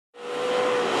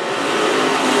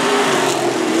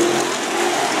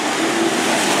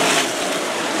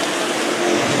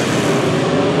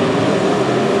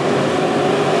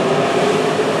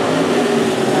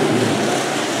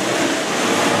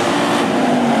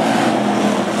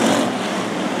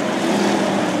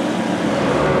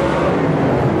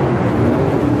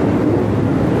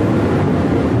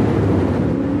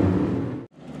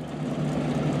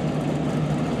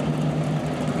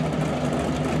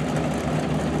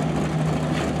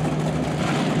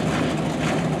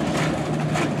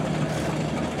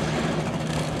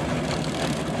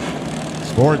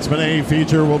Sportsman A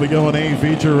feature will be going A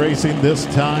feature racing this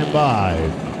time by.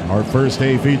 Our first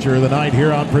A feature of the night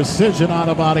here on Precision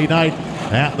Auto Body Night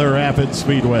at the Rapid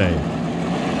Speedway.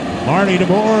 Marty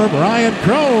DeBoer, Brian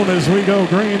Crone as we go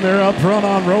green. They're up front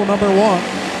on row number 1.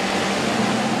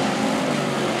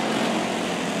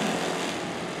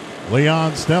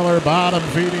 Leon Sneller bottom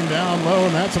feeding down low,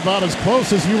 and that's about as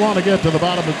close as you want to get to the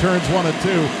bottom of turns 1 and 2.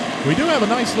 We do have a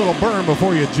nice little berm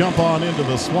before you jump on into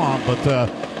the swamp, but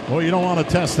well, you don't want to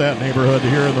test that neighborhood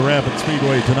here in the Rapid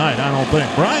Speedway tonight, I don't think.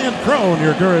 Brian Crone,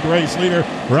 your current race leader.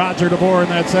 Roger DeBoer in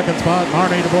that second spot.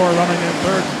 Marty DeBoer running in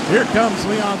third. Here comes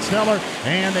Leon Sneller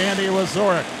and Andy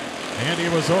Wazorek. Andy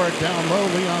Wazorek down low,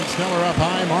 Leon Sneller up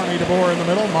high, Marty DeBoer in the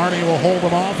middle. Marty will hold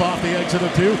him off the exit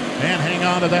of 2 and hang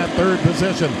on to that third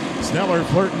position. Sneller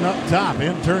flirting up top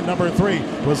in turn number 3.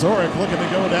 Wazorek looking to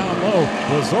go down low.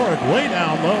 Wazorek way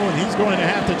down low, and he's going to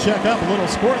have to check up a little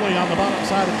squirrely on the bottom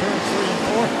side of turns 3 and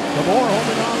 4. DeBoer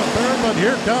holding on the third, but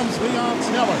here comes Leon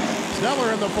Sneller.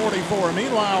 Sneller in the 44.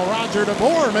 Meanwhile, Roger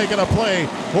DeBoer making a play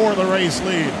for the race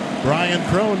lead. Brian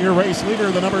Crone, your race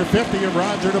leader, the number 50 of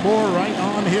Roger DeBoer, right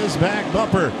on his back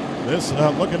bumper. This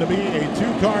looking to be a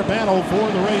 2-car battle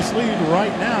for the race lead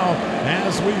right now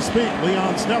as we speak.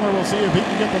 Leon Sneller will see if he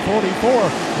can get the 44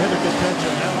 into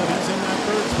contention. Now that he's in that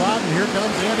third spot, and here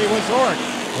comes Andy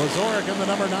Wazorek. Wazorek in the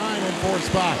number 9 and 4th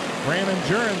spot. Brandon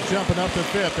Jurens jumping up to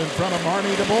 5th in front of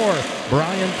Marty DeBoer.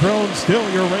 Brian Crone still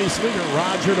your race leader.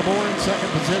 Roger DeBoer in second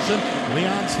position.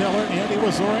 Leon Sneller, Andy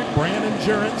Wazorek, Brandon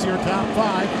Jurens your top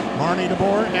 5. Marty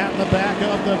DeBoer at the back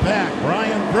of the pack.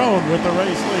 Brian Crone with the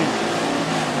race lead.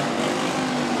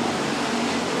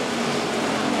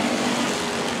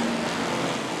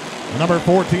 Number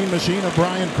 14 machine of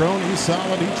Brian Crone. He's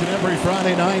solid each and every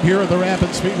Friday night here at the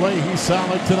Rapid Speedway. He's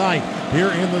solid tonight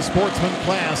here in the Sportsman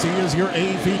class. He is your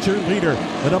A feature leader.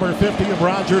 The number 50 of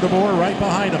Roger DeBoer right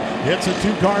behind him. It's a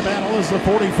 2-car battle as the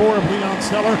 44 of Leon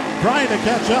Sneller trying to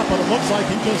catch up, but it looks like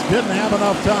he just didn't have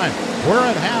enough time. We're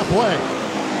at halfway.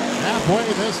 Halfway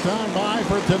this time by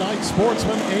for tonight's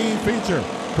Sportsman A feature.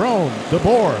 Crone,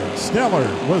 DeBoer, Sneller,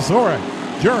 Wazorek,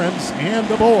 Jurens, and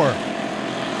DeBoer.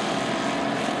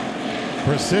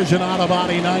 Precision Auto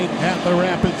Body Night at the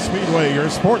Rapid Speedway. Your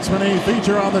Sportsman A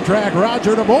feature on the track.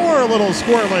 Roger DeBoer a little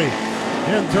squirrely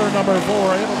in turn number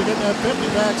 4. Able to get that 50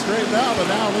 back straightened out, but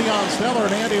now Leon Sneller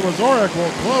and Andy Wazorek will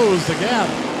close the gap.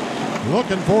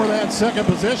 Looking for that second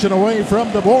position away from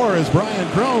DeBoer as Brian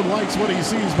Crone likes what he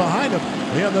sees behind him.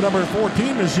 And the number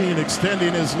 14 machine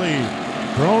extending his lead.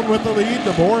 Crone with the lead.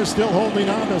 DeBoer still holding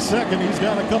on to second. He's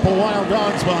got a couple wild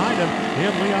dogs behind him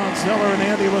in Leon Sneller and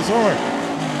Andy Wazorek.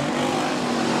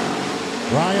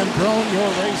 Brian Crone, your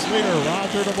race leader.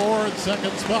 Roger DeBoer in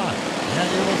second spot.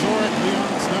 Andy Wazorek,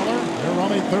 Leon Sneller. They're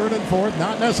running third and fourth.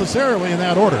 Not necessarily in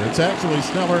that order. It's actually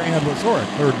Sneller and Wazorek,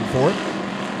 third and fourth.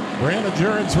 Brandon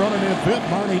Jurens running in fifth.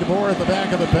 Marty DeBoer at the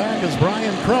back of the pack as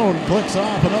Brian Crone clicks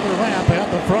off another lap at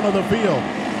the front of the field.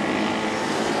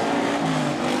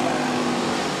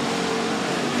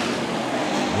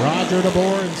 Roger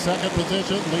DeBoer in second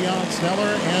position. Leon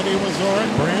Sneller, Andy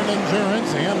Wazorek, Brandon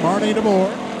Jurens, and Marty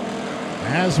DeBoer.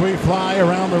 As we fly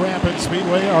around the Rapid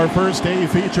Speedway, our first A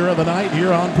feature of the night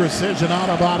here on Precision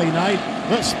Auto Body Night,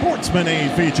 the Sportsman A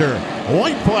feature.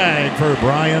 White flag for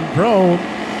Brian Crone.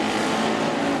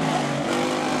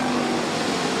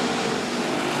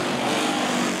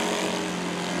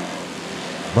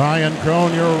 Brian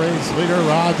Crone, your race leader.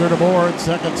 Roger DeBoer in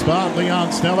second spot.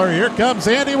 Leon Sneller. Here comes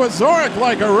Andy Wazorek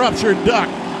like a ruptured duck.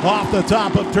 Off the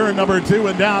top of turn number 2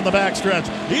 and down the backstretch.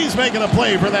 He's making a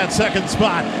play for that second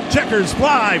spot. Checkers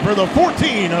fly for the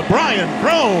 14 of Brian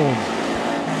Crone.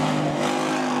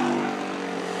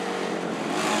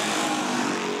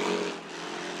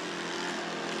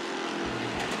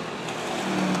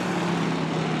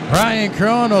 Brian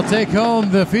Crone will take home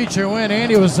the feature win.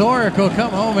 Andy Wazorek will come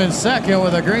home in second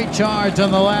with a great charge on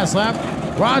the last lap.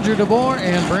 Roger DeBoer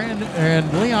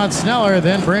and Leon Sneller,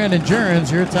 then Brandon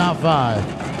Jurens, your top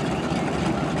 5.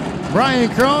 Brian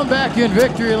Crone back in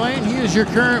victory lane. He is your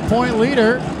current point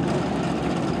leader.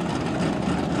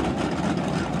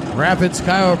 Rapids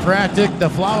Chiropractic, the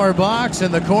Flower Box,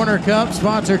 and the Corner Cup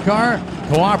sponsor car,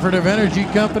 Cooperative Energy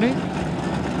Company.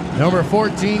 Number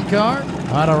 14 car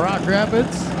out of Rock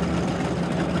Rapids.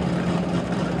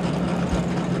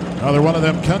 Another one of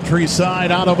them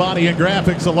countryside auto body and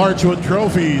graphics, the Larchwood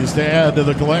trophies to add to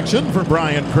the collection for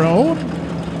Brian Crone.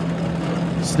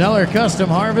 Sneller Custom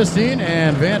Harvesting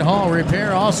and Van Hall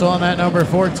Repair also on that number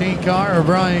 14 car of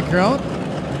Brian Crone.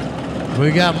 We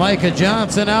got Micah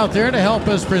Johnson out there to help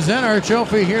us present our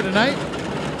trophy here tonight.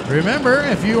 Remember,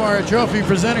 if you are a trophy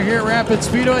presenter here at Rapid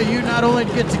Speedway, you not only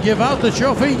get to give out the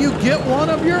trophy, you get one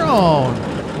of your own.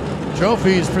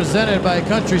 Trophies presented by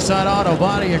Countryside Auto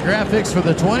Body and Graphics for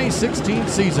the 2016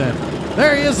 season.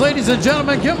 There he is, ladies and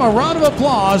gentlemen. Give him a round of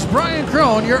applause. Brian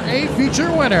Crone, your A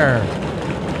feature winner.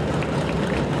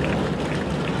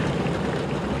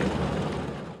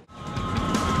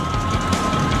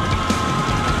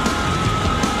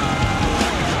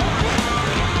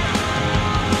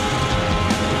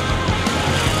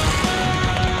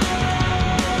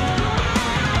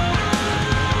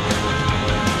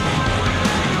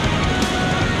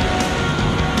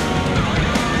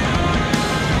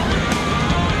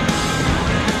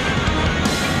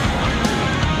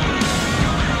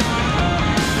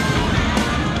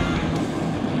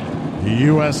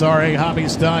 USRA Hobby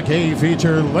Stock A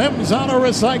feature, Lems Auto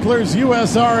Recyclers,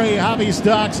 USRA Hobby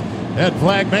Stocks. Head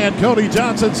flag man Cody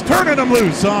Johnson's turning them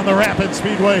loose on the Rapid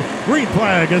Speedway. Green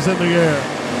flag is in the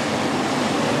air.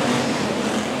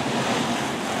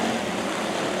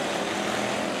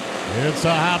 It's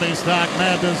a Hobby Stock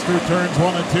madness through turns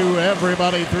 1 and 2.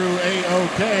 Everybody through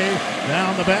A-OK.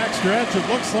 Down the backstretch. It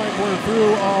looks like we're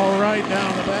through all right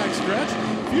down the backstretch.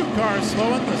 Few cars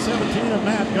slowing. The 17 of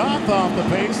Matt Goff off the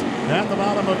pace at the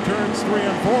bottom of turns 3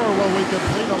 and 4. Will we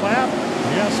complete a lap?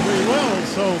 Yes, we will.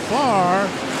 So far,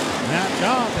 Matt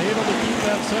Goff able to keep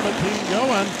that 17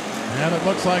 going, and it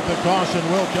looks like the caution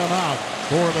will come out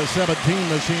for the 17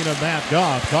 machine of Matt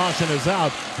Goff. Caution is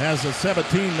out as the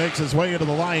 17 makes his way into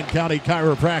the Lyon County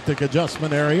Chiropractic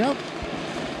Adjustment Area.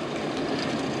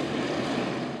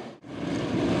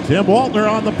 Tim Waltner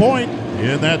on the point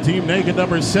in that Team Naked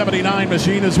number 79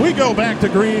 machine as we go back to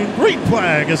green. Green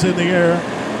flag is in the air.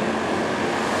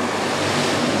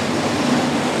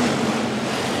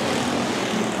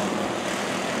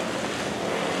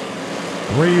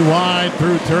 Three wide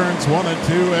through turns 1 and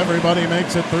 2. Everybody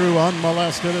makes it through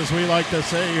unmolested, as we like to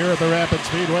say here at the Rapid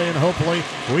Speedway, and hopefully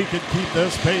we can keep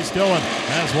this pace going.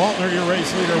 As Waltner, your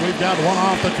race leader, we've got one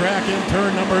off the track in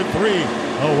turn number 3.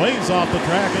 A ways off the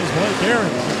track is Blake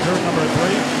Ahrens in turn number 3.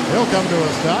 He'll come to a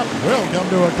stop. Will come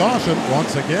to a caution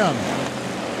once again.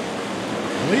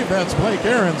 I believe that's Blake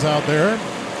Ahrens out there.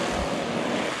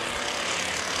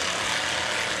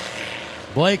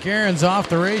 Blake Ahrens off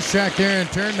the racetrack there in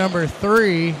turn number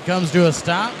 3. Comes to a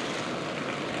stop.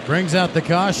 Brings out the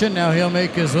caution. Now he'll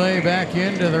make his way back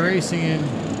into the racing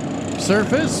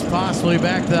surface, possibly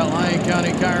back to that Lyon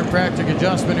County Chiropractic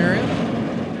Adjustment Area.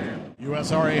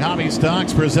 USRA Hobby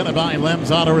Stocks presented by Lems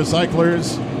Auto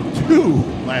Recyclers. 2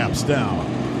 laps down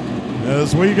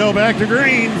as we go back to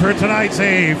green for tonight's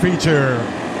A feature.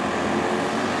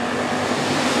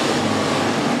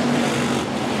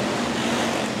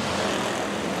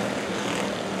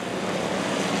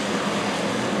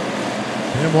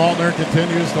 Tim Waltner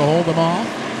continues to hold them off.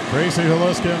 Tracy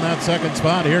Haluska in that second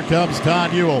spot. Here comes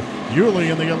Todd Ewell. Ewell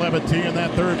in the 11T in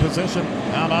that third position.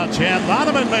 How about Chad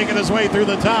Loneman making his way through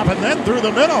the top and then through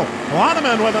the middle.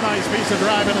 Loneman with a nice piece of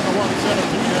driving in the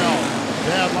 117L.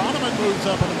 Chad Loneman moves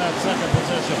up into that second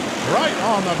position. Right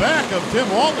on the back of Tim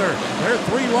Waltner. They're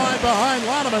 3 wide behind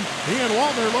Loneman. He and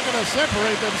Waltner looking to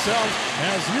separate themselves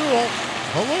as Ewell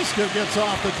Haluska gets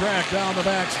off the track down the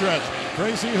backstretch.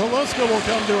 Tracy Haluska will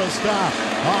come to a stop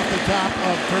off the top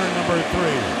of turn number 3.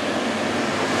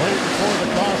 Waiting for the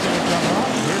caution to come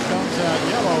out. Here comes that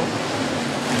yellow.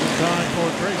 In time for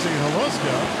Tracy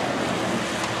Haluska.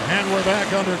 And we're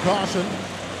back under caution.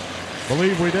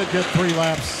 Believe we did get 3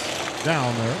 laps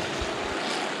down there.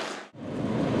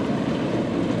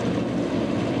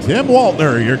 Tim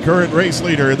Waltner, your current race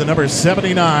leader in the number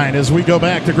 79 as we go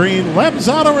back to green. Lems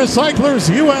Auto Recyclers,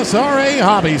 USRA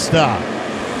Hobby Stock.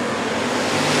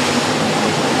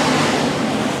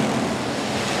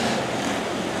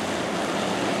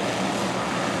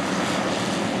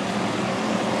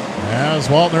 As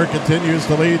Waltner continues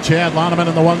to lead, Chad Loneman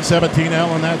in the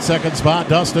 117L in that second spot.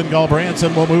 Dustin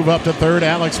Gulbranson will move up to third.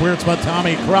 Alex Wiertzma,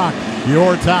 Tommy Kroc,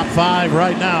 your top 5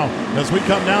 right now. As we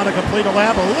come down to complete a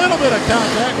lap, a little bit of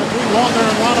contact between Waltner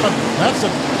and Loneman. That's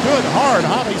some good, hard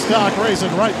hobby stock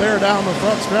racing right there down the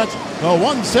front stretch. The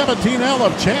 117L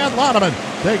of Chad Loneman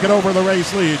taking over the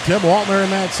race lead. Tim Waltner in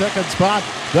that second spot.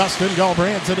 Dustin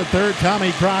Gulbranson at third.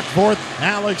 Tommy Kroc fourth.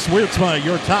 Alex Wiertzma,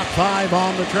 your top 5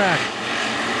 on the track.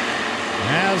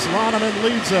 As Loneman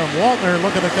leads them, Waltner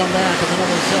looking to come back in the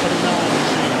number 79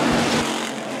 machine.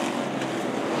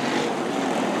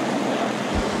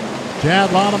 Chad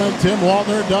Loneman, Tim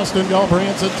Waltner, Dustin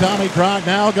Gulbranson, Tommy Kroc.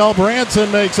 Now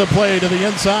Gulbranson makes a play to the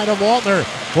inside of Waltner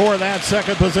for that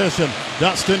second position.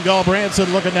 Dustin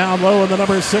Gulbranson looking down low in the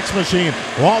number 6 machine.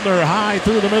 Waldner high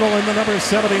through the middle in the number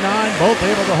 79. Both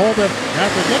able to hold it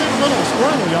after getting a little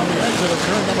squirrely on the exit of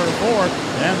turn number 4.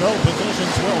 And no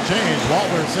positions will change.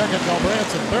 Waldner second,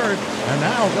 Gulbranson third. And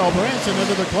now Gulbranson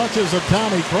into the clutches of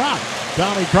Tommy Crock.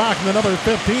 Tommy Crock in the number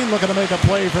 15 looking to make a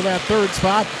play for that third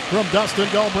spot from Dustin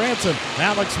Gulbranson.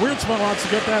 Alex Wirtzman wants to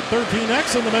get that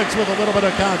 13X in the mix with a little bit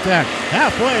of contact.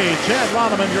 Halfway, Chad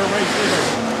Loneman, your race leader.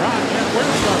 Crock and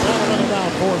Wirtzman battling it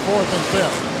out for 4th and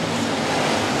 5th.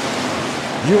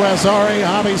 USRA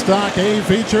Hobby Stock A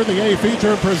feature. The A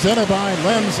feature presented by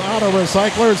Lens Auto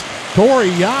Recyclers.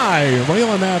 Corey Yai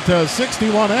wheeling that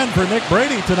 61N for Nick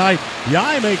Brady tonight.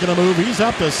 Yai making a move. He's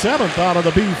up to 7th out of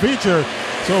the B feature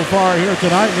so far here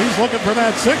tonight. And he's looking for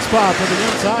that 6th spot to the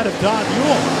inside of Todd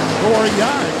Ewell. Corey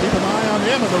Yai, keep an eye on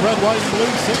him in the red, white, and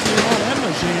blue 61N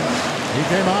machine. He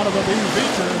came out of the B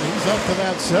feature and he's up to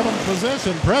that 7th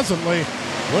position presently.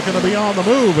 Looking to be on the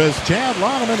move as Chad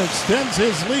Loneman extends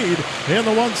his lead in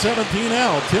the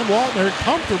 117L. Tim Waltner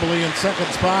comfortably in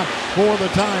 2nd spot for the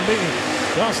time being.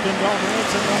 Dustin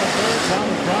Gulbranson on the 3rd.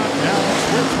 Tommy Crock, Alex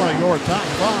Wirtzman, your top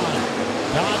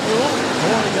 5. Todd Ewell,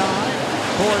 Corey Yai,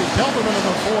 Corey Kelderman in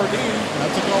the 4D.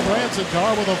 That's a Gulbranson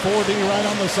car with a 4D right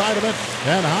on the side of it.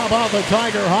 And how about the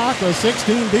Tiger Hawk, the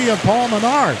 16D of Paul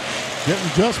Menard?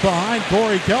 Getting just behind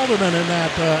Corey Kelderman in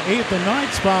that 8th and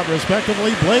 9th spot,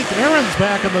 respectively. Blake Aaron's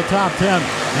back in the top 10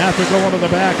 after going to the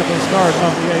back at the start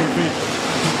of the A feature.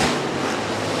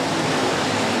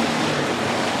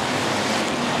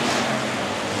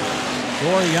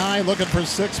 Corey Yai looking for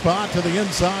 6th spot to the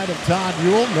inside of Todd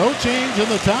Ewell. No change in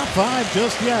the top 5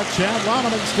 just yet. Chad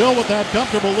Loneman still with that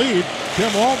comfortable lead. Tim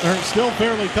Waltner still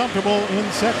fairly comfortable in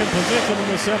 2nd position in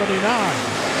the 79.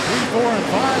 3, 4, and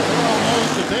 5 are all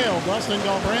nose to tail. Dustin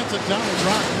Gulbranson, Tommy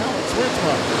Crock, and Alex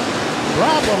Wirtzman.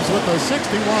 Problems with the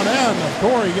 61N of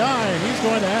Corey Yai, and he's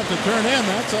going to have to turn in.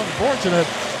 That's unfortunate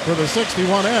for the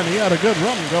 61N. He had a good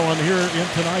run going here in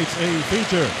tonight's A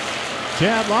feature.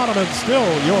 Chad Loneman still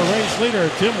your race leader.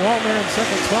 Tim Waltner in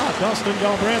 2nd spot. Dustin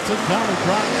Gulbranson, Tommy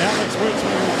Crock, Alex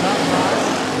Wirtzman in top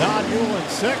 5. Todd Ewell in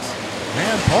 6th.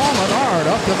 And Paul Menard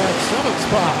up to that 7th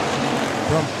spot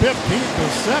from 15th to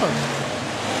 7th.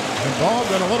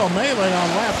 Involved in a little melee on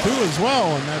lap 2 as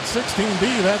well. And that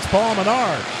 16B, that's Paul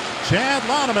Menard. Chad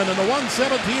Loneman in the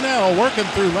 117L working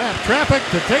through lap traffic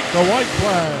to take the white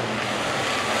flag.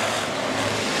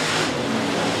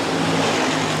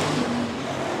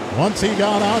 Once he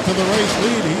got out to the race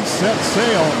lead, he set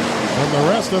sail from the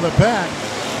rest of the pack.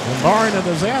 And barring a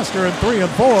disaster in 3 and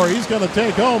 4, he's going to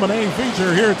take home an A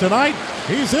feature here tonight.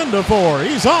 He's into 4.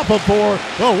 He's off of 4.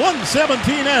 The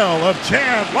 117L of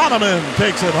Chad Loneman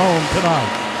takes it home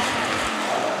tonight.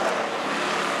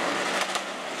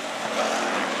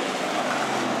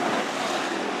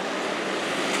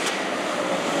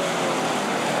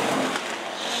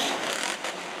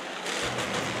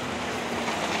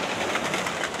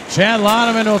 Chad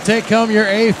Loneman will take home your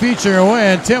A feature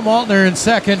win. Tim Waltner in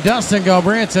 2nd, Dustin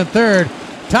Gulbranson 3rd,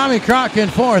 Tommy Crock in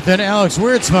 4th, and Alex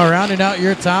Wirtzman rounding out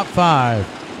your top 5.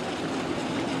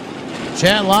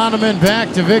 Chad Loneman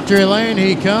back to victory lane.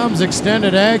 He comes,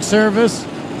 extended ag service.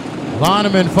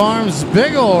 Loneman Farms,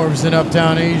 Big Orbs in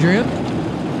Uptown Adrian.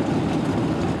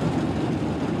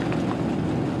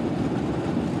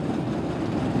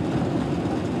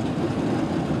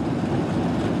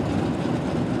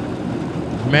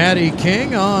 Matty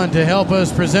King on to help us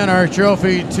present our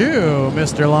trophy to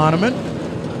Mr. Loneman.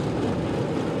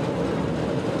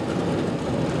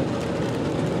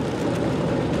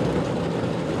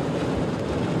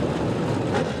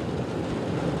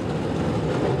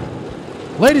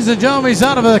 Ladies and gentlemen, he's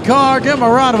out of the car. Give him a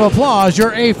round of applause.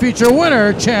 Your A feature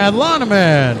winner, Chad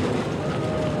Loneman.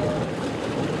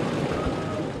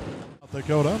 South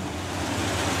Dakota.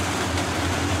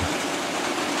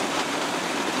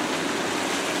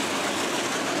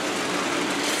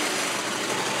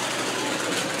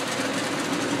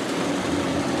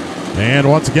 And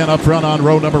once again up front on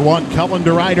row number 1, Cullen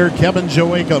DeRider, Kevin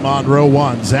Joachim on row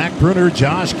 1, Zach Bruner,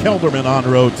 Josh Kelderman on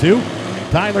row 2,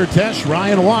 Tyler Tesh,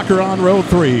 Ryan Walker on row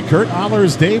 3, Kurt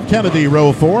Ollers, Dave Kennedy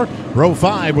row 4, row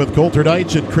 5 with Coulter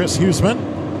Deitch and Chris Huseman.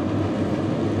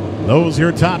 Those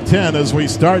your top 10 as we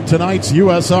start tonight's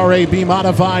USRA B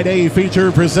Modified A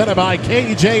feature presented by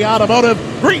KJ Automotive.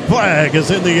 Green flag is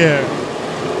in the air.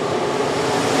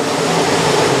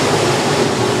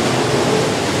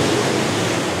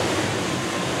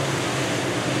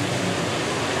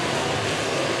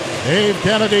 Dave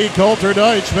Kennedy, Coulter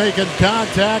Deitch making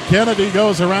contact. Kennedy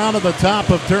goes around at the top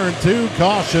of turn 2.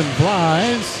 Caution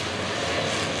flies.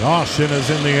 Caution is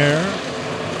in the air.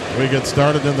 We get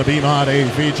started in the B-Mod A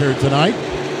feature tonight.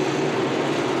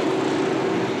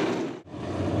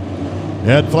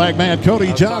 Head flag man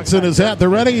Cody Johnson is at the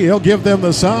ready. He'll give them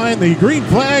the sign. The green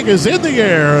flag is in the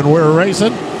air, and we're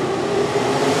racing.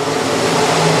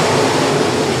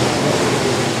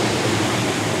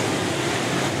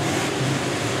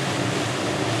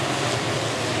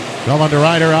 Coming to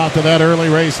Ryder off to that early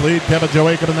race lead. Kevin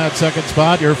Joakim in that second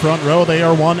spot. Your front row, they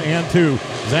are 1 and 2.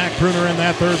 Zach Pruner in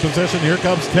that third position. Here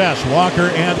comes Tesh,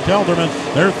 Walker, and Kelderman.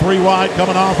 They're 3 wide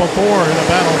coming off of 4 in a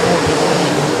battle for position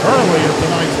early in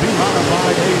tonight's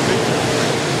B-Modified A feature.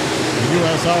 The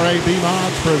USRA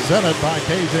B-Mods presented by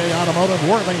KJ Automotive,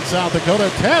 Worthing, South Dakota.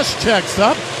 Tesh checks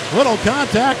up. Little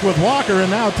contact with Walker,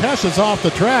 and now Tesh is off the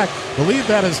track. Believe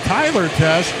that is Tyler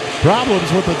Tesh.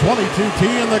 Problems with the 22T,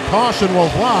 and the caution will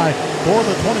fly for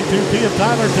the 22T of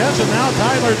Tyler Tesh. And now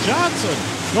Tyler Johnson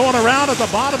going around at the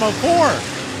bottom of 4,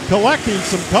 collecting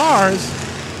some cars.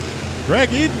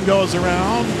 Greg Eden goes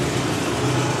around.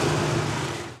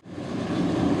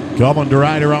 Coming to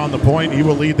Ryder on the point. He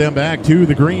will lead them back to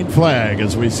the green flag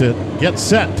as we get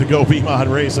set to go B-Mod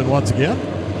racing once again.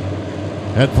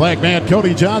 Head flag man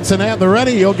Cody Johnson at the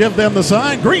ready. He'll give them the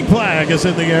sign. Green flag is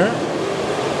in the air.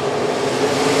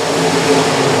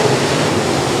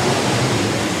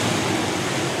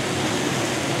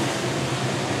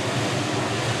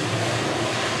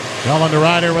 Coming to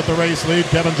Ryder with the race lead.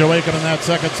 Kevin Joakim in that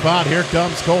second spot. Here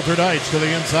comes Coulter Deitch to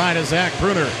the inside of Zach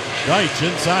Pruner. Deitch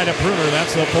inside of Pruner.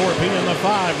 That's the 4P and the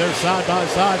 5. They're side by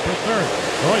side for third.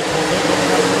 Deitch will take over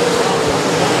that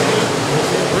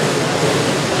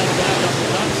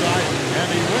and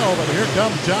he will, but here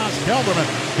comes Josh Kelderman.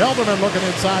 Kelderman looking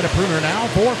inside of Pruner now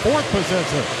for fourth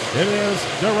position. It is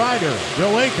DeRuyter,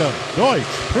 Joakim, Deutsch,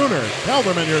 Pruner,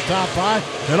 Kelderman, your top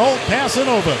 5, and old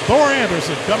Casanova, Thor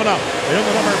Anderson coming up in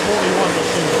the number 41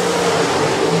 machine.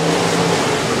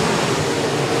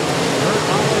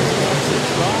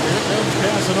 Here comes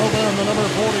Casanova in the number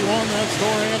 41. That's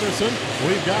Thor Anderson.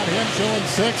 We've got him showing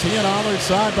 6. He and Allard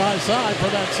side by side for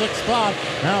that 6th spot.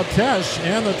 Now Tesh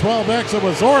and the 12X of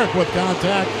Wazorek with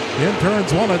contact in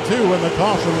turns 1 and 2, and the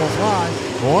caution will fly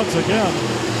once again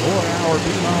for our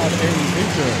B-Mod A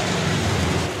feature.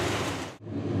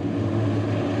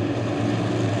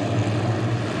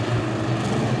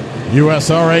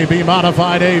 USRA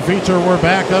B-Modified A feature. We're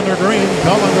back under green.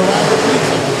 Coming to Ryder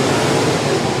Pizza.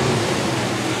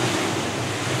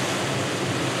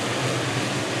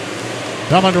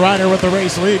 Coming to Ryder with the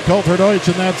race lead. Coulter Deutsch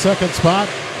in that second spot.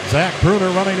 Zach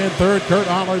Pruner running in third. Kurt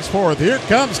Allard's fourth. Here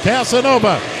comes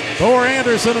Casanova. Thor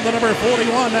Anderson in the number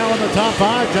 41 now in the top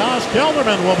 5. Josh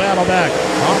Kelderman will battle back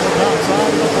on the top side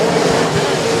of the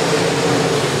 42.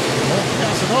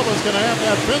 Casanova's going to have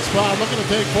that fifth spot, looking to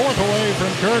take fourth away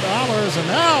from Kurt Allers. And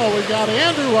now we've got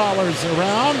Andrew Allers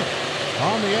around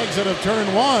on the exit of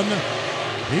turn 1.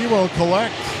 He will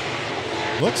collect,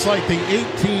 looks like the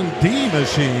 18D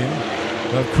machine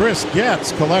of Chris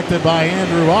Getz, collected by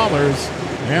Andrew Allers,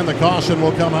 and the caution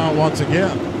will come out once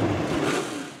again.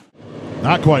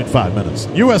 Not quite 5 minutes.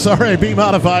 USRA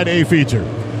B-Modified A feature.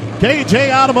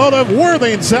 KJ Automotive,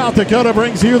 Worthing, South Dakota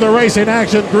brings you the racing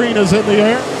action. Green is in the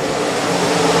air.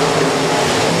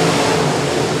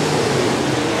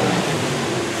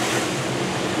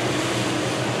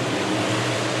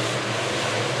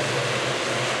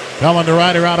 Coming to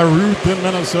Ryder out of Ruthven,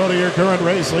 Minnesota, your current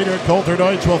race leader. Coulter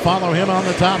Deutsch will follow him on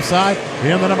the top side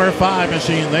in the number 5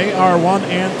 machine. They are 1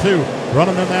 and 2.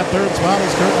 Running in that third spot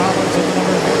is Kurt Roberts in the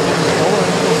number 15. Thor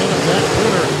Anderson and Zach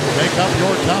Pruner make up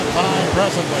your top 5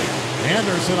 presently.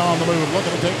 Anderson on the move, looking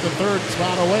to take the third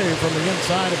spot away from the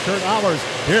inside of Kurt Allers.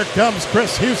 Here comes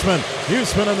Chris Huseman.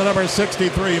 Huseman in the number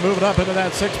 63, moving up into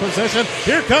that 6th position.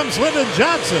 Here comes Lyndon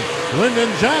Johnson. Lyndon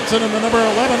Johnson in the number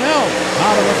 11L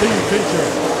out of the B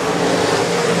feature.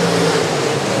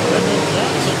 Lyndon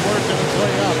Johnson working his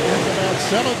way up into that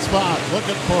 7th spot,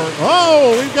 looking for,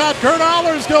 we've got Kurt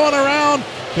Allers going around,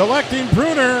 collecting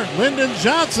Pruner, Lyndon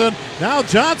Johnson. Now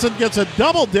Johnson gets a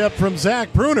double dip from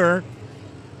Zach Pruner.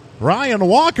 Ryan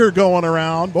Walker going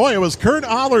around. Boy, it was Kurt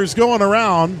Allers going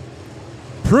around.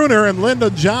 Pruner and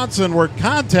Lyndon Johnson were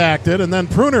contacted, and then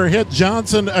Pruner hit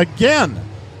Johnson again.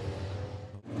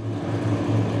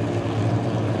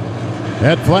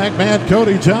 Head flag man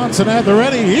Cody Johnson at the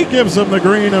ready. He gives them the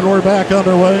green, and we're back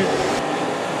underway.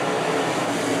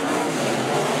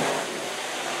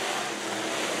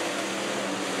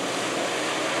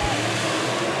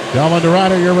 Coming to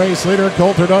Ryder, your race leader,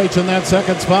 Coulter Deutsch in that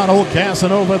 2nd spot. Old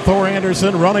Casanova, Thor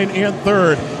Anderson running in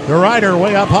 3rd. DeRuyter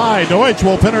way up high. Deutsch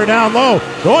will pin her down low.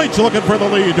 Deutsch looking for the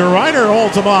lead. DeRuyter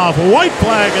holds him off. White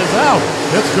flag is out.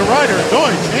 It's DeRuyter,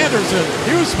 Deutsch, Anderson,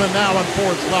 Huseman now in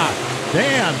 4th spot.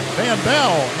 Dan, Van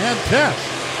Bell, and Tesh.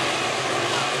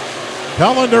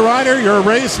 Cullen DeRuyter, your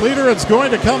race leader. It's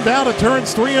going to come down to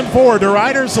turns 3 and 4.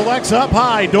 DeRuyter selects up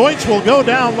high. Deutsch will go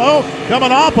down low.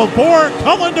 Coming off of 4,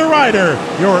 Cullen DeRuyter,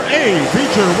 your A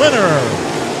feature winner.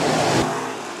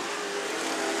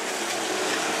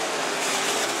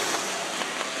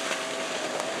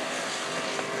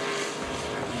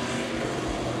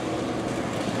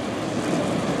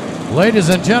 Ladies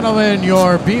and gentlemen,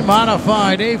 your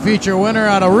B-modified A-feature winner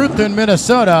out of Ruthven,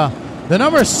 Minnesota, the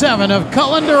number 7 of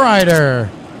Cullen DeRuyter.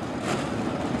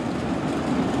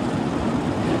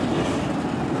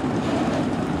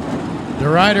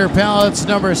 DeRuyter Pallets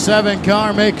number 7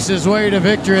 car makes his way to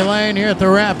victory lane here at the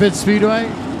Rapid Speedway.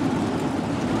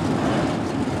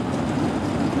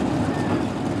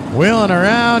 Wheeling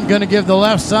around, going to give the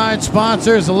left side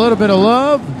sponsors a little bit of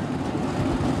love.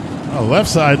 Oh, left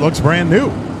side looks brand new.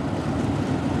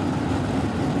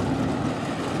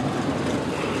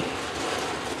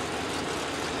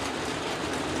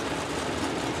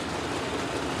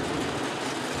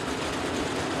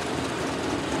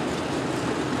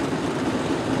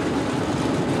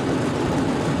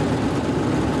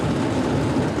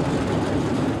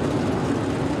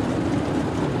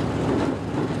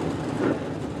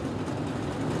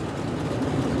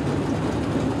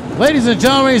 Ladies and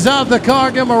gentlemen, he's out the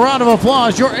car. Give him a round of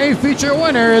applause. Your A-feature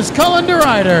winner is Cullen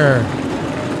DeRuyter.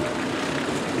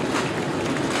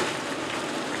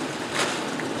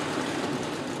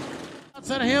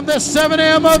 Outside of him, the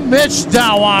 7M of Mitch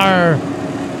Dowar.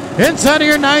 Inside of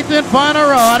your 9th and final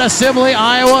row out of Sibley,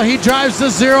 Iowa, he drives the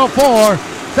 04.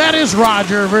 That is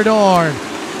Roger Verdorn.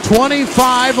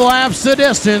 25 laps the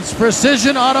distance.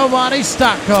 Precision Auto Body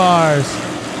Stock Cars.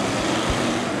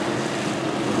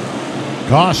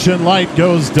 Caution light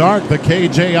goes dark. The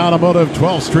KJ Automotive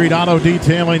 12th Street Auto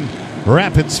Detailing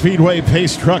Rapid Speedway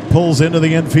Pace Truck pulls into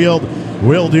the infield.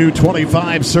 We'll do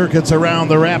 25 circuits around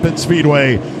the Rapid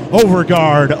Speedway.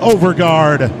 Overguard,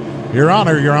 overguard. Your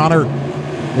Honor, Your Honor.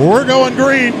 We're going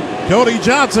green. Cody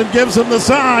Johnson gives him the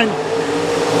sign.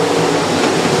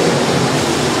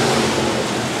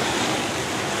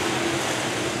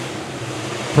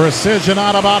 Precision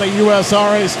Auto Body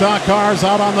USRA stock cars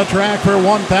out on the track for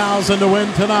 1,000 to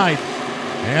win tonight.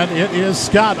 And it is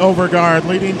Scott Overguard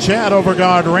leading Chad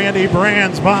Overguard. Randy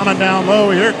Brands bombing down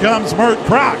low. Here comes Mert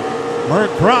Kroc.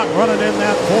 Mert Kroc running in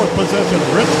that 4th position.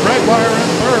 Rich Gregoire in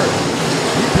 3rd.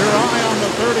 Keep your eye on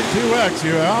the 32X.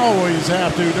 You always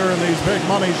have to during these big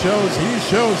money shows. He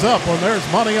shows up when there's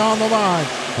money on the line.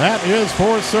 That is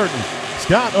for certain.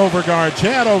 Scott Overguard,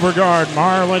 Chad Overguard,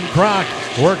 Marlon Kroc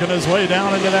working his way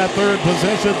down into that 3rd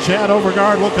position. Chad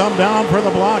Overguard will come down for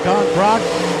the block on Kroc.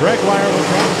 Gregoire will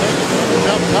try to take advantage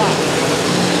up top.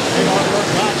 They are the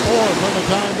top 4 for the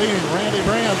time being. Randy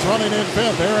Brands running in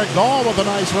 5th. Eric Dahl with a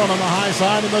nice run on the high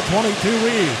side in the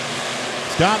 22E.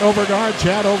 Scott Overguard,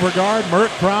 Chad Overguard,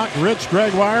 Mert Kroc, Rich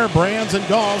Gregoire, Brands and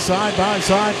Gall side by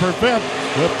side for 5th,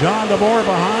 with John DeBoer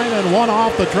behind and one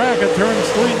off the track at turns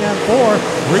 3 and 4,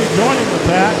 rejoining the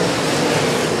pack.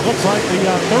 Looks like the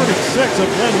 36 of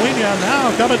Glenn Wiener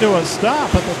now coming to a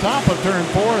stop at the top of turn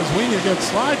 4 as Wiener gets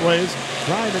sideways,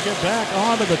 trying to get back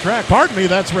onto the track. Pardon me,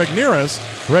 that's Regnerus.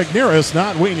 Regnerus,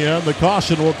 not Wiener. The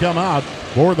caution will come out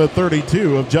for the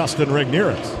 32 of Justin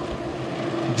Regnerus.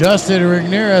 Justin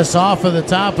Regnerus off of the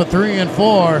top of 3 and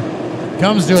 4.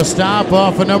 Comes to a stop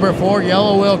off of number 4.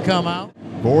 Yellow will come out.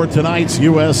 For tonight's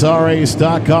USRA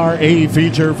Stock Car A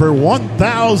feature for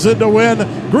 1,000 to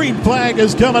win. Green flag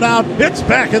is coming out. It's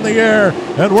back in the air,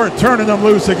 and we're turning them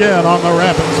loose again on the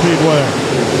Rapid Speedway.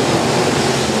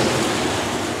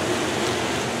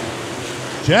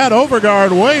 Chad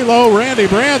Overguard way low. Randy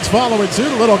Brands following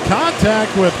suit. A little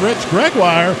contact with Rich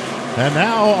Gregoire. And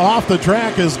now off the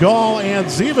track is Gall and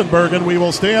Zevenbergen. We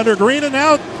will stay under green, and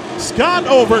now Scott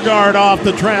Overguard off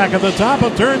the track at the top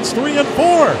of turns 3 and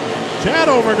 4. Chad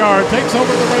Overguard takes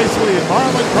over the race lead.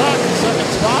 Marlon Kroc in 2nd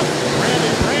spot.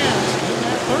 Randy Brands in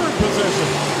that 3rd position.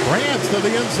 Brands to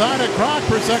the inside of Kroc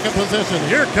for 2nd position.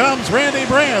 Here comes Randy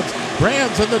Brands.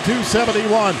 Brands in the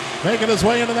 271, making his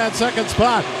way into that 2nd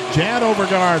spot. Chad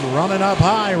Overguard running up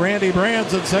high. Randy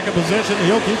Brands in 2nd position.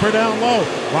 He'll keep her down low.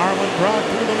 Marlon Kroc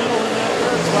through the middle in that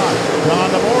 3rd spot. John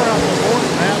DeBoer up the 4th.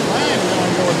 Matt Lang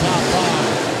going to a top 5.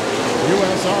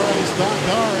 USRA Stock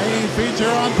Car A feature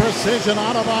on Precision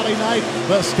Auto Body Night.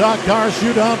 The Stock Car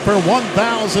Shootout for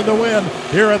 1,000 to win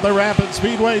here at the Rapid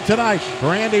Speedway tonight.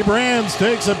 Randy Brands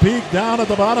takes a peek down at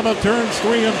the bottom of turns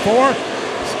 3 and 4.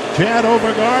 Chad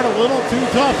Overguard a little too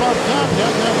tough up top.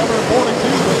 Got that number 42,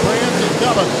 but Brands is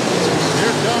coming.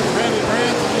 Here comes Randy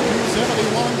Brands in the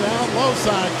 271 down low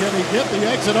inside. Can he get the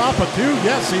exit off of 2?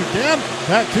 Yes, he can.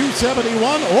 That 271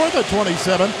 or the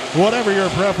 27, whatever your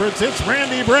preference. It's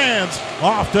Randy Brands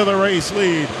off to the race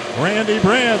lead. Randy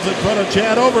Brands in front of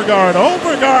Chad Overgaard.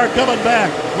 Overgaard coming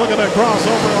back. Look at a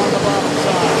crossover on the bottom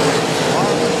side.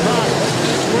 Marlon Crock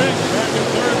swing back in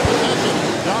third position.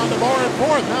 John DeBoer in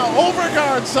fourth. Now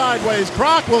Overgaard sideways.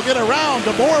 Crock will get around.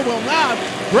 DeBoer will not.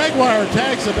 Gregoire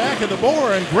tags the back of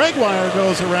DeBoer, and Gregoire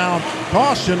goes around.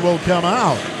 Caution will come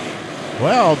out.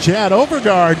 Well, Chad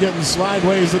Overgaard getting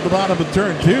sideways at the bottom of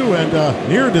turn 2, and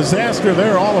near disaster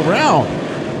there all around.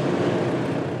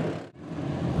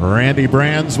 Randy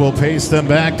Brands will pace them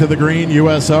back to the green.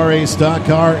 USRA Stock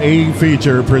Car A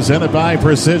feature presented by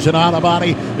Precision Auto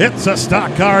Body. It's a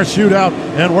Stock Car Shootout,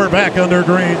 and we're back under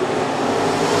green.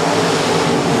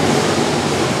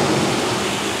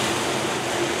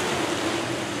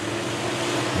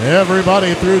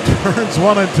 Everybody through turns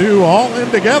 1 and 2, all in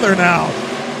together now.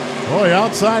 Boy,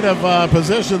 outside of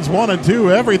positions 1 and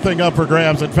 2, everything up for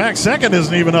grabs. In fact, second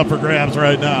isn't even up for grabs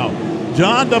right now.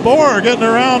 John DeBoer getting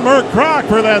around Mert Crock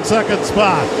for that second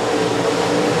spot.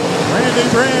 Randy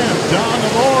Brands, John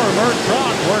DeBoer, Mert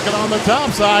Crock working on the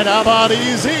top side. How about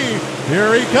easy?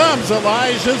 Here he comes,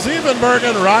 Elijah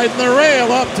Siebenbergen riding the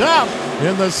rail up top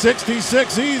in the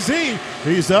 66 EZ.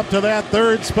 He's up to that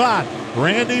third spot.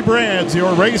 Randy Brands,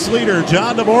 your race leader.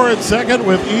 John DeBoer in second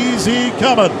with EZ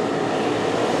coming.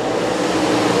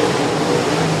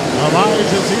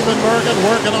 Elijah Siebenbergen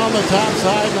working on the top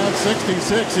side. That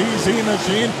 66 EZ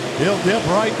machine. He'll dip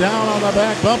right down on the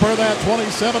back bumper. That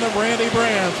 27 of Randy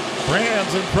Brands.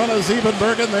 Brands in front of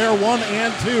Siebenbergen. They're 1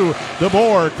 and 2.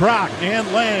 DeBoer, Crock, and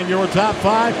Lang, your top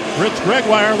 5. Rich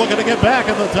Gregoire looking to get back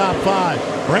in the top 5.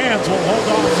 Brands will hold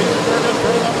off Siebenbergen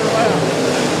for another lap.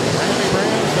 Randy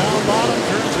Brands down bottom,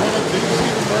 turns 1 and 2.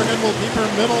 Siebenbergen will keep her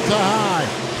middle to high.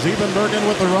 Siebenbergen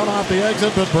with the run off the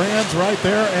exit, but Brands right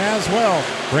there as well.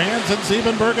 Brands and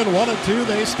Siebenbergen 1 and 2.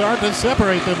 They start to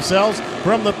separate themselves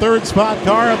from the third spot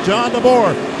car of John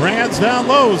DeBoer. Brands down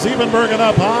low, Siebenbergen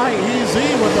up high.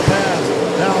 Easy with the pass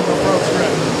down the front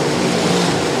stretch.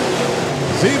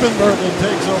 Siebenbergen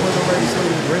takes over the race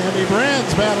lead. Randy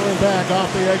Brands battling back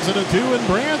off the exit of 2, and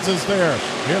Brands is there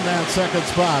in that second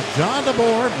spot. John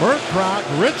DeBoer, Mert Crock,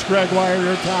 Rich Gregoire,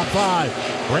 your top 5.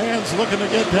 Brands looking to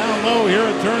get down low here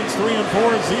at turns 3 and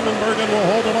 4. Siebenbergen will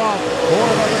hold it off for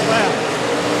another lap.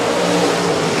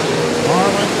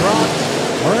 Marlon Crock,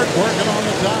 Mert working on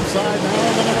the top side now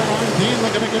on the number 19,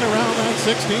 looking to get around that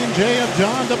 16J of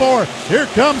John DeBoer. Here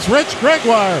comes Rich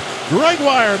Gregoire.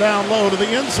 Gregoire down low to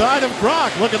the inside of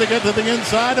Crock, looking to get to the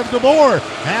inside of DeBoer.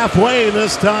 Halfway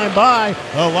this time by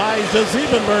Elijah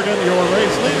Siebenbergen, your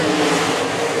race leader.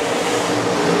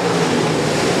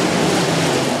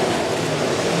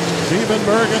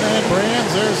 Siebenbergen and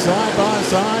Brands are side by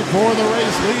side for the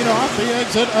race lead off the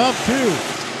exit of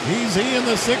 2. Easy in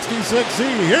the 66Z.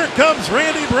 Here comes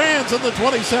Randy Brands in the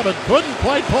 27. Couldn't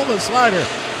quite pull the slider.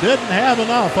 Didn't have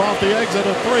enough off the exit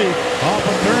of 3. Off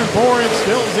of turn 4, it's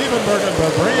still Siebenbergen,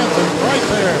 but Brands is right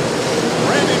there.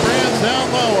 Randy Brands down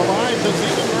low. Elijah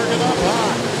Siebenbergen up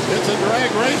high. It's a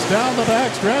drag race down the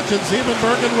back stretch, and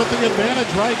Siebenbergen with the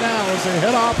advantage right now as they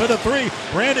head off into 3.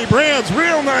 Randy Brands,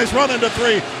 real nice run into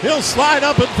 3. He'll slide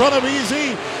up in front of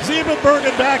EZ.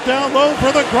 Siebenbergen back down low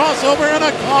for the crossover, and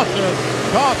a caution.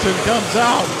 Caution comes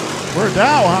out for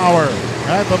Dowhauer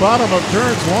at the bottom of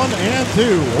turns 1 and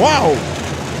 2. Wow!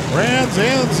 Brands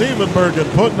and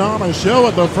Siebenbergen putting on a show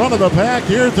at the front of the pack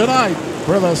here tonight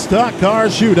for the Stock Car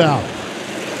Shootout.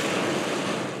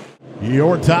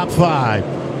 Your top 5.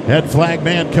 Head flag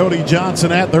man Cody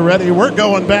Johnson at the ready. We're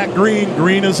going back green.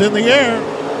 Green is in the air.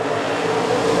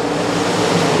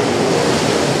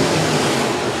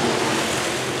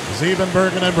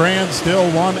 Siebenbergen and Brands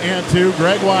still 1 and 2.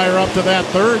 Gregoire up to that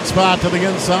third spot to the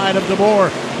inside of DeBoer.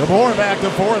 DeBoer back to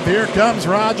 4th. Here comes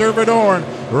Roger Verdorn.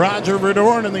 Roger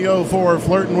Verdorn in the 04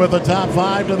 flirting with the top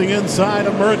 5 to the inside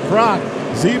of Mert Crock.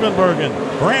 Siebenbergen,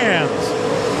 Brands,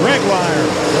 Gregoire,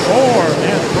 DeBoer,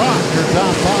 and Crock, your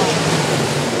top 5.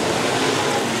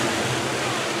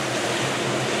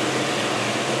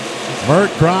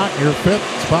 Mert Crock, your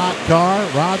 5th spot car.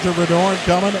 Roger Verdorn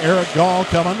coming. Eric Gall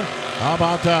coming. How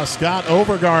about Scott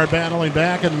Overgaard battling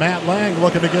back, and Matt Lang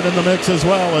looking to get in the mix as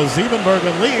well as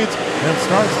Siebenbergen leads and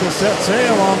starts to set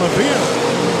sail on the field.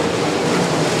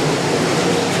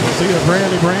 We'll see if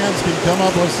Randy Brands can come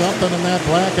up with something in that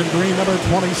black and green number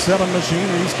 27 machine.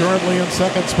 He's currently in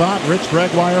second spot. Rich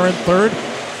Gregoire in third.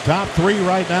 Top 3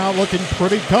 right now looking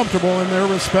pretty comfortable in their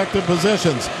respective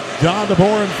positions. John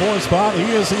DeBoer in 4th spot.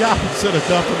 He is the opposite of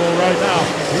comfortable right now.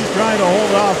 He's trying to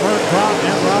hold off Mert Crock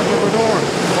and Roger Verdorn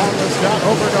along with Scott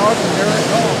Overgaard and Eric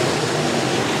Gall.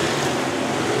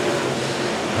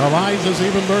 Elijah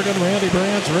Siebenbergen, Randy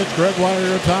Brands, Rich Gregoire,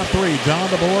 your top 3. John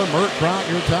DeBoer, Mert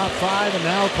Krot, your top 5. And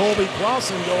now Colby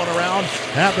Clausen going around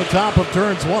at the top of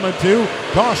turns 1 and 2.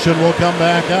 Caution will come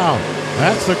back out.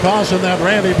 That's the caution that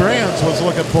Randy Brands was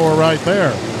looking for right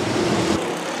there.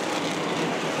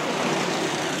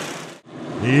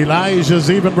 Elijah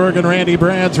Siebenbergen, Randy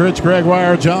Brands, Rich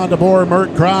Gregoire, John DeBoer, Mert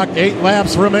Krot. 8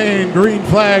 laps remain. Green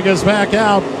flag is back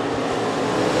out.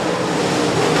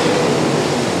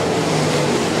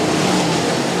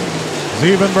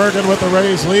 Siebenbergen with the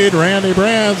race lead. Randy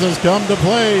Brands has come to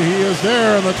play. He is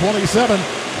there in the 27.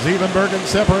 Siebenbergen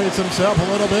separates himself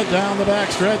a little bit down the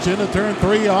backstretch into turn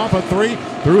 3, off of 3,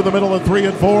 through the middle of 3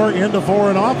 and 4, into 4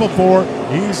 and off of 4.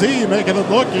 Easy, making it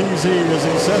look easy as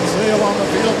he sets sail on the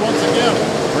field once again.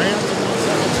 Brands in the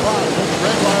 2nd spot, with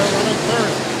Redwire running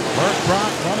 3rd. Mert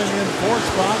Krot running in 4th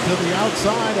spot to the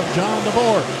outside of John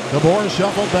DeBoer. DeBoer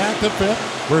shuffled back to 5th.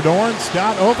 Verdorn,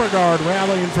 Scott Overgaard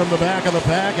rallying from the back of the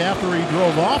pack after he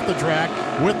drove off the track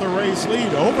with the race lead.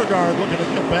 Overgaard looking to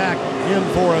get back in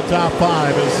for a top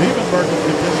 5 as Siebenbergen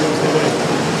continues to lead.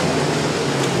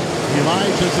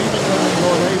 Elijah Siebenbergen,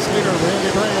 your race leader.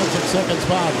 Randy Brands in 2nd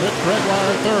spot. Rich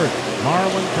Gregoire 3rd.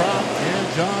 Marlon Krop and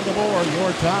John DeBoer,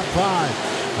 your top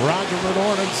 5. Roger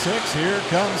Verdorn in 6. Here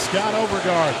comes Scott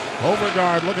Overgaard.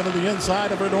 Overgaard looking to the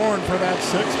inside of Verdorn for that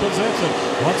 6th position.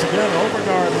 Once again,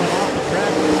 Overgaard went off the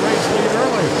track with the race lead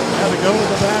early. Had to go to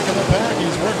the back of the pack.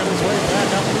 He's working his way back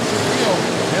up to the field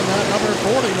in that number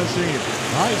 40 machine.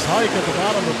 Nice hike at the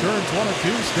bottom of turns 1 and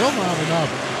 2. Still not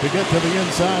enough to get to the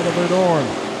inside of Verdorn.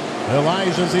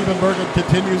 Elijah Siebenbergen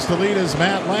continues to lead as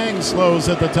Matt Lang slows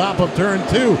at the top of turn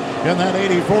 2 in that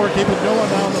 84. Keep it going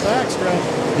down the backstretch.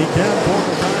 He can for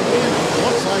the time being.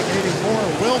 Looks like 84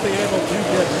 will be able to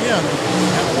get in.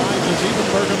 And Elijah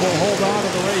Siebenbergen will hold on to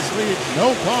the race lead.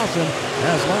 No caution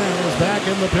as Lang is back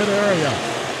in the pit area.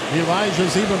 Elijah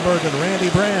Siebenbergen, Randy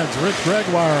Brands, Rich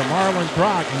Gregoire, Marlon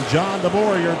Krot, and John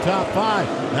DeBoer, your top 5.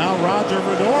 Now Roger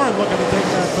Verdorn looking to take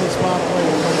that 5th spot away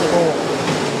from DeBoer.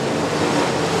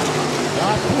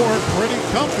 Top 4 pretty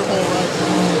comfortable right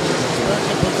now in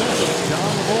respective positions.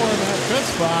 John DeBoer in that 5th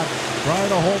spot, trying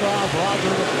to hold off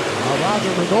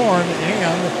Roger Verdorn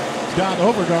and Scott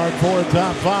Overgaard for a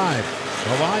top 5.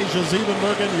 Elijah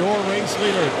Siebenbergen, your race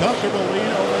leader. Comfortable lead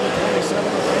over the 27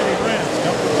 of Randy Brands.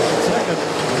 Comfortable in 2nd.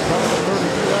 In front of the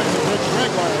 32X of Rich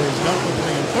Gregoire, who's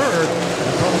comfortably in 3rd.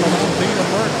 In front of the 19 of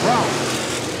Mert Krop.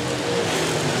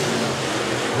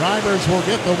 Drivers will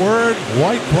get the word.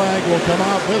 White flag will come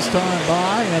out this time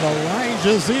by, and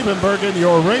Elijah Siebenbergen,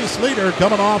 your race leader,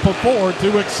 coming off of 4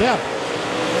 to accept.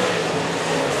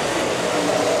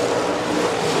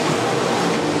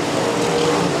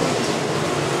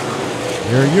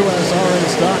 Your USRA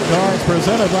Stock Cars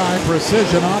presented by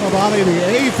Precision Auto Body, the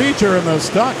A feature in the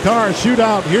Stock Car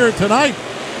Shootout here tonight.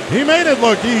 He made it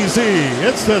look easy.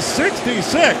 It's the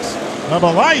 66 of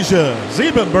Elijah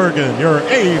Siebenbergen, your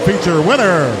A feature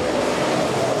winner.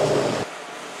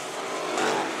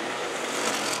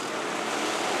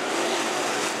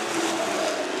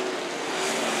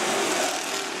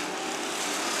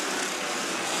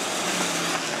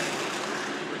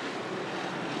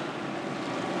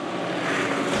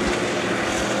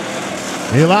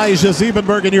 Elijah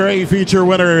Siebenbergen, your A feature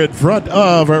winner, in front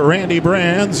of Randy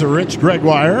Brands, Rich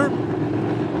Gregoire,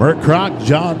 Mert Krot,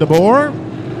 John DeBoer.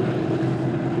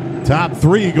 Top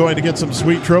 3 going to get some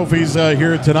sweet trophies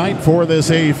here tonight for this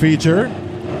A feature.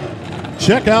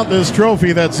 Check out this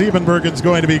trophy that Siebenbergen's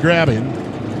going to be grabbing.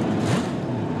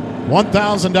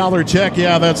 $1,000 check,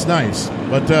 yeah, that's nice.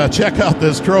 But check out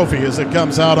this trophy as it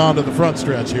comes out onto the front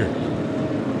stretch here.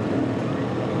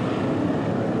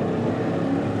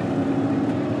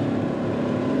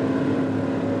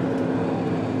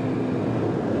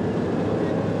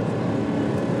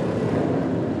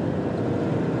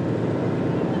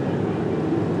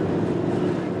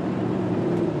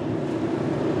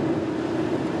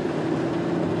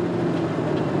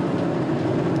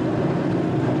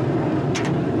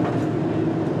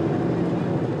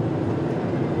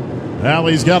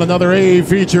 He's got another A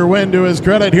feature win to his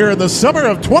credit here in the summer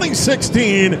of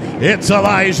 2016. It's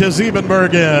Elijah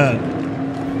Siebenbergen.